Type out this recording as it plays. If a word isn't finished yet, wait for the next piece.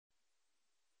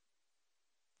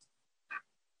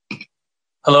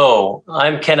Hello,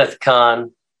 I'm Kenneth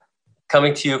Kahn,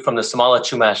 coming to you from the Somali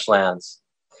Chumash lands.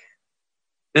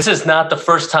 This is not the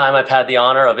first time I've had the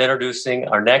honor of introducing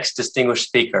our next distinguished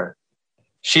speaker.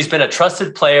 She's been a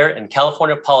trusted player in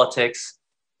California politics,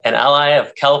 an ally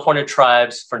of California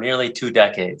tribes for nearly 2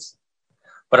 decades.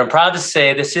 But I'm proud to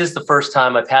say this is the first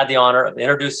time I've had the honor of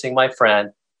introducing my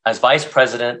friend as Vice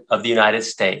President of the United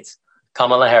States,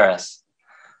 Kamala Harris.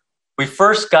 We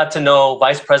first got to know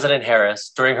Vice President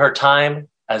Harris during her time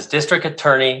as District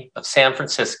Attorney of San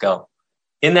Francisco.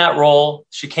 In that role,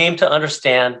 she came to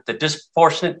understand the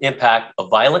disproportionate impact of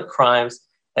violent crimes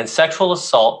and sexual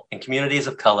assault in communities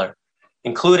of color,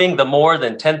 including the more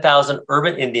than 10,000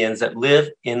 urban Indians that live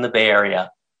in the Bay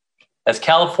Area. As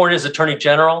California's Attorney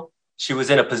General, she was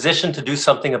in a position to do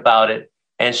something about it,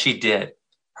 and she did.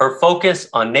 Her focus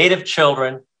on Native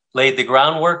children laid the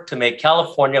groundwork to make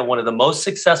California one of the most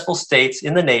successful states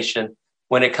in the nation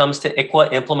when it comes to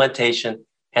ICWA implementation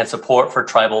and support for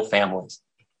tribal families.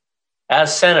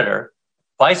 As Senator,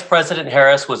 Vice President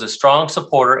Harris was a strong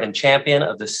supporter and champion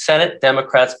of the Senate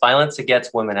Democrats' Violence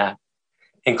Against Women Act,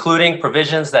 including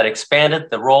provisions that expanded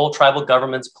the role tribal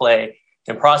governments play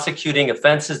in prosecuting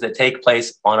offenses that take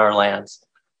place on our lands.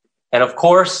 And of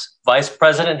course, Vice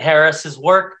President Harris's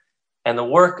work and the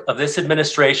work of this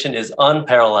administration is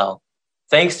unparalleled.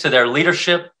 Thanks to their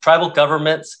leadership, tribal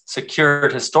governments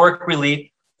secured historic relief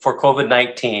for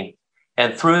COVID-19.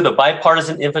 And through the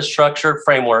bipartisan infrastructure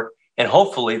framework and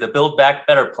hopefully the Build Back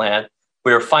Better plan,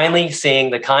 we are finally seeing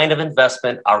the kind of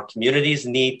investment our communities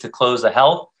need to close the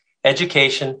health,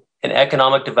 education, and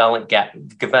economic development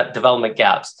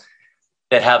gaps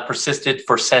that have persisted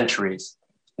for centuries.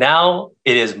 Now,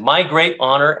 it is my great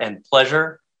honor and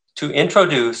pleasure to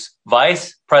introduce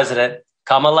Vice President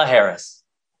Kamala Harris.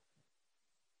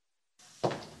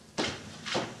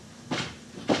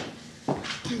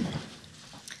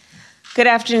 Good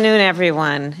afternoon,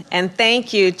 everyone. And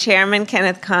thank you, Chairman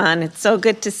Kenneth Kahn. It's so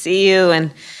good to see you,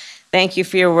 and thank you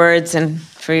for your words and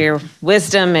for your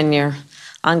wisdom and your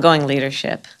ongoing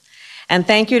leadership. And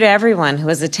thank you to everyone who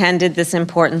has attended this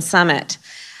important summit.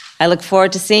 I look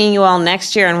forward to seeing you all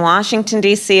next year in Washington,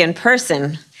 D.C. in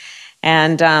person.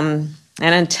 And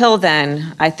until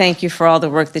then, I thank you for all the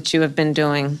work that you have been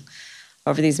doing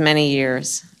over these many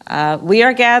years. We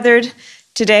are gathered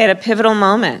today at a pivotal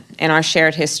moment in our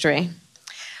shared history.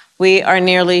 We are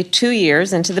nearly 2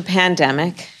 years into the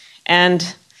pandemic,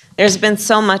 and there's been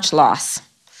so much loss,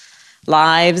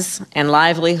 lives and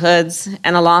livelihoods,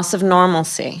 and a loss of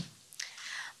normalcy.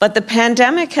 But the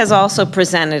pandemic has also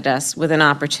presented us with an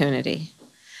opportunity.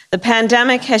 The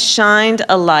pandemic has shined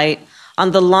a light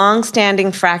on the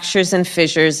long-standing fractures and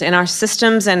fissures in our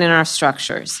systems and in our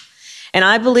structures. And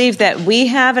I believe that we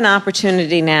have an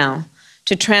opportunity now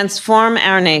to transform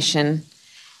our nation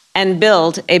and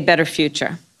build a better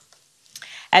future.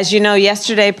 As you know,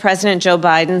 yesterday, President Joe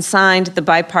Biden signed the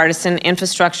Bipartisan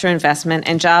Infrastructure Investment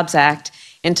and Jobs Act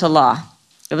into law.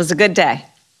 It was a good day.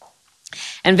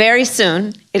 And very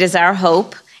soon, it is our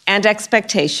hope and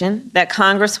expectation that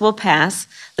Congress will pass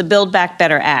the Build Back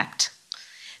Better Act.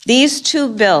 These 2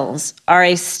 bills are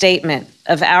a statement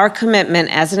of our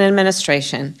commitment as an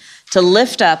administration to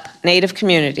lift up Native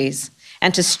communities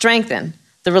and to strengthen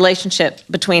the relationship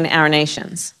between our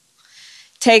nations.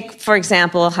 Take, for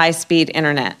example, high-speed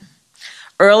internet.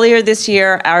 Earlier this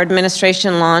year, our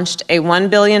administration launched a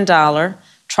 $1 billion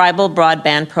tribal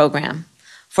broadband program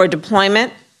for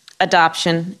deployment,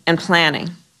 adoption, and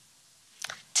planning.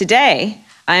 Today,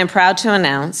 I am proud to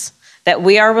announce that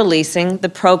we are releasing the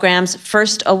program's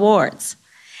first awards.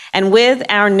 And with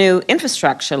our new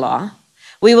infrastructure law,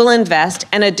 we will invest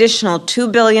an additional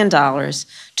 $2 billion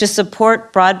to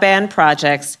support broadband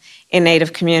projects in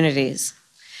Native communities.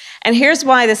 And here's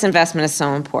why this investment is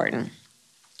so important.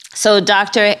 So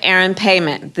Dr. Aaron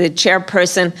Payment, the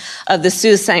chairperson of the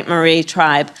Sault Ste. Marie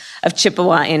Tribe of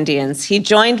Chippewa Indians, he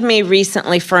joined me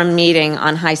recently for a meeting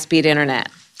on high-speed internet.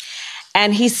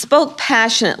 And he spoke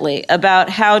passionately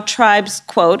about how tribes,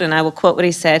 quote, and I will quote what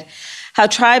he said, how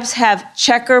tribes have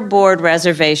checkerboard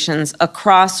reservations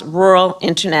across rural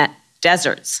internet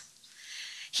deserts.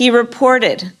 He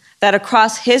reported that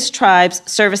across his tribe's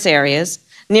service areas,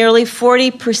 nearly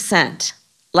 40%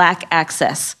 lack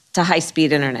access to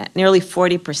high-speed internet, nearly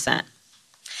 40%.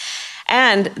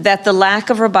 And that the lack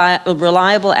of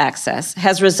reliable access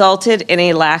has resulted in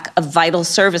a lack of vital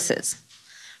services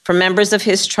for members of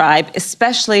his tribe,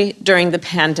 especially during the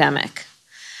pandemic.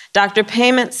 Dr.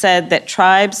 Payment said that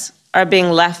tribes are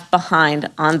being left behind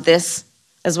on this,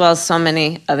 as well as so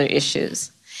many other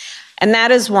issues. And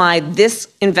that is why this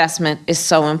investment is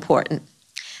so important.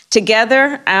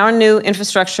 Together, our new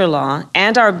infrastructure law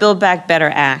and our Build Back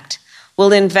Better Act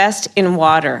will invest in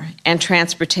water and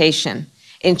transportation,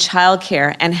 in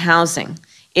childcare and housing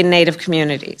in Native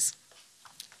communities.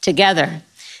 Together,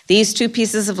 these two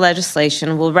pieces of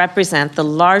legislation will represent the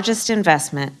largest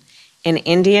investment in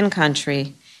Indian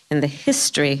country in the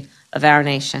history of our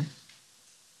nation.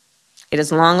 It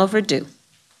is long overdue,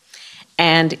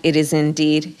 and it is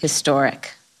indeed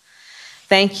historic.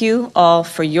 Thank you all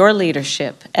for your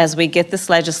leadership as we get this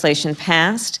legislation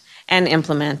passed and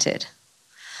implemented.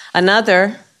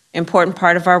 Another important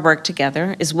part of our work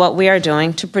together is what we are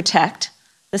doing to protect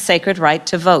the sacred right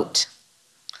to vote.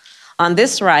 On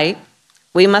this right,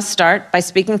 we must start by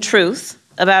speaking truth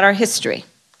about our history.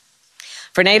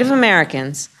 For Native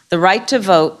Americans, the right to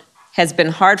vote has been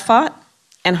hard-fought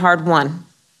and hard-won.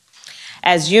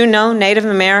 As you know, Native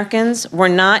Americans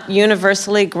were not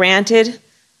universally granted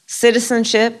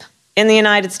citizenship in the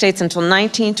United States until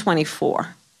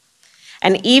 1924.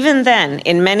 And even then,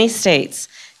 in many states,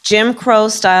 Jim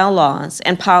Crow-style laws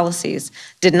and policies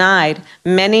denied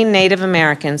many Native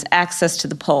Americans access to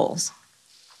the polls.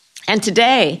 And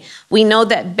today, we know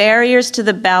that barriers to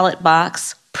the ballot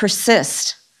box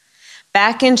persist.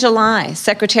 Back in July,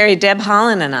 Secretary Deb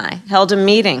Haaland and I held a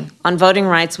meeting on voting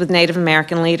rights with Native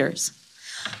American leaders.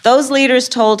 Those leaders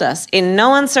told us in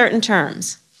no uncertain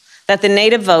terms that the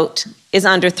Native vote is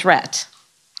under threat.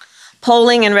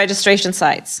 Polling and registration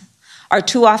sites are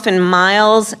too often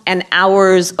miles and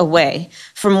hours away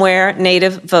from where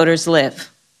Native voters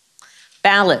live.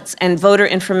 Ballots and voter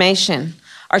information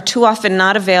are too often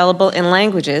not available in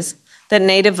languages that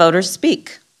Native voters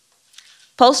speak.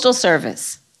 Postal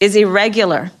service is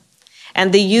irregular,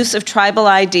 and the use of tribal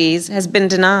IDs has been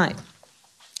denied.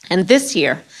 And this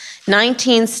year,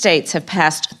 19 states have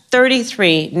passed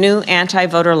 33 new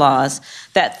anti-voter laws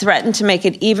that threaten to make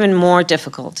it even more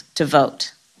difficult to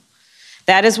vote.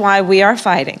 That is why we are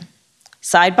fighting,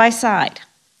 side by side,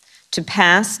 to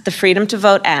pass the Freedom to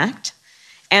Vote Act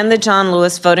and the John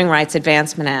Lewis Voting Rights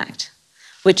Advancement Act,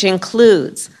 which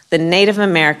includes the Native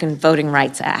American Voting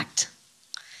Rights Act.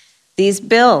 These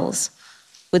bills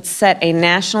would set a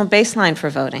national baseline for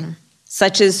voting,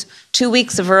 such as 2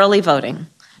 weeks of early voting,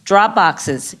 drop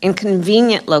boxes in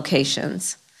convenient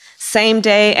locations,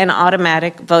 same-day and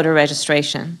automatic voter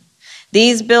registration.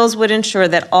 These bills would ensure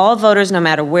that all voters, no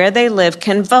matter where they live,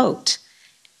 can vote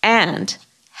and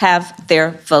have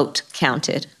their vote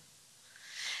counted.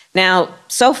 Now,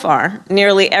 so far,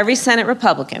 nearly every Senate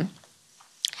Republican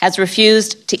has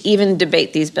refused to even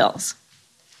debate these bills.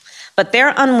 But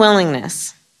their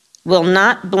unwillingness will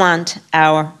not blunt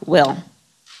our will.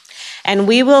 And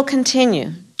we will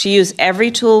continue to use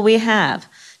every tool we have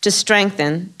to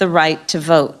strengthen the right to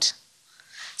vote.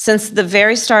 Since the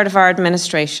very start of our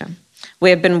administration, we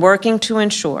have been working to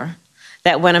ensure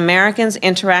that when Americans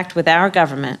interact with our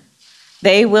government,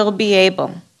 they will be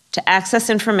able to access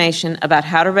information about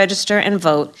how to register and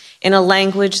vote in a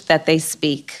language that they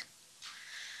speak.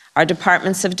 Our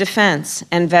Departments of Defense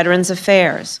and Veterans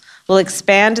Affairs will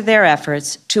expand their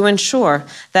efforts to ensure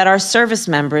that our service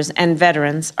members and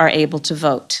veterans are able to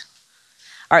vote.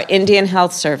 Our Indian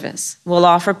Health Service will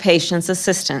offer patients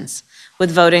assistance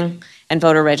with voting and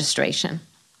voter registration.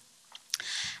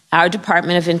 Our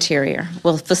Department of Interior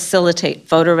will facilitate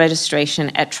voter registration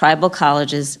at tribal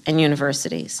colleges and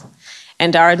universities.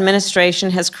 And our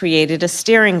administration has created a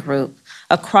steering group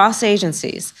across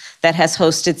agencies that has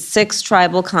hosted 6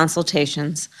 tribal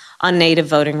consultations on Native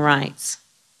voting rights.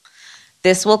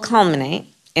 This will culminate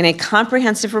in a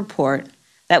comprehensive report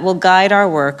that will guide our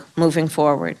work moving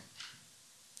forward.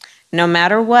 No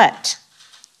matter what,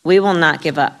 we will not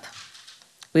give up.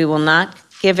 We will not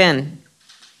give in.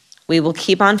 We will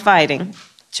keep on fighting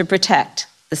to protect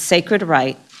the sacred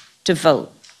right to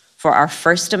vote for our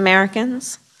first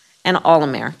Americans and all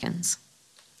Americans.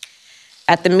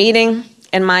 At the meeting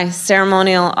in my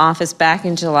ceremonial office back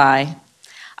in July,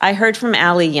 I heard from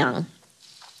Allie Young.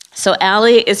 So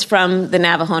Allie is from the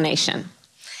Navajo Nation,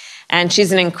 and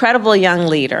she's an incredible young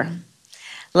leader.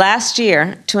 Last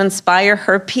year, to inspire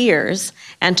her peers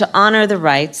and to honor the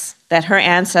rights that her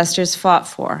ancestors fought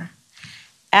for,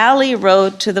 Allie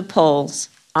rode to the polls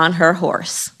on her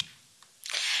horse.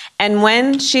 And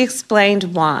when she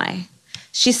explained why,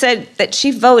 she said that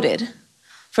she voted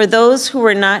for those who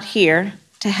were not here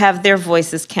to have their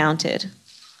voices counted,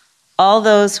 all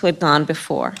those who had gone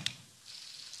before,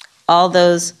 all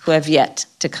those who have yet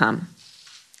to come.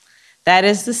 That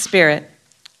is the spirit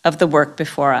of the work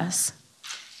before us.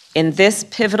 In this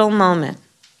pivotal moment,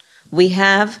 we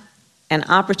have an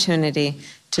opportunity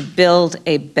to build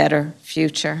a better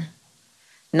future,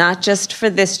 not just for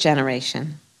this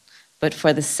generation, but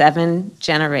for the 7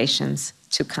 generations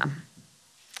to come.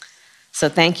 So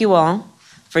thank you all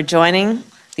for joining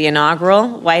the inaugural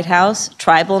White House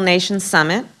Tribal Nations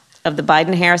Summit of the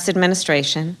Biden-Harris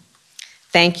administration.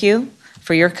 Thank you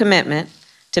for your commitment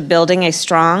to building a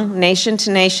strong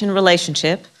nation-to-nation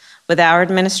relationship with our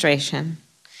administration.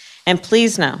 And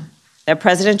please know that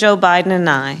President Joe Biden and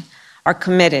I are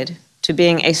committed to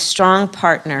being a strong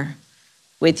partner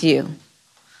with you.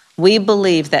 We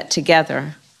believe that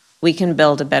together we can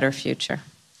build a better future.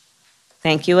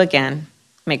 Thank you again.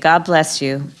 May God bless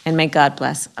you, and may God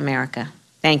bless America.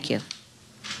 Thank you.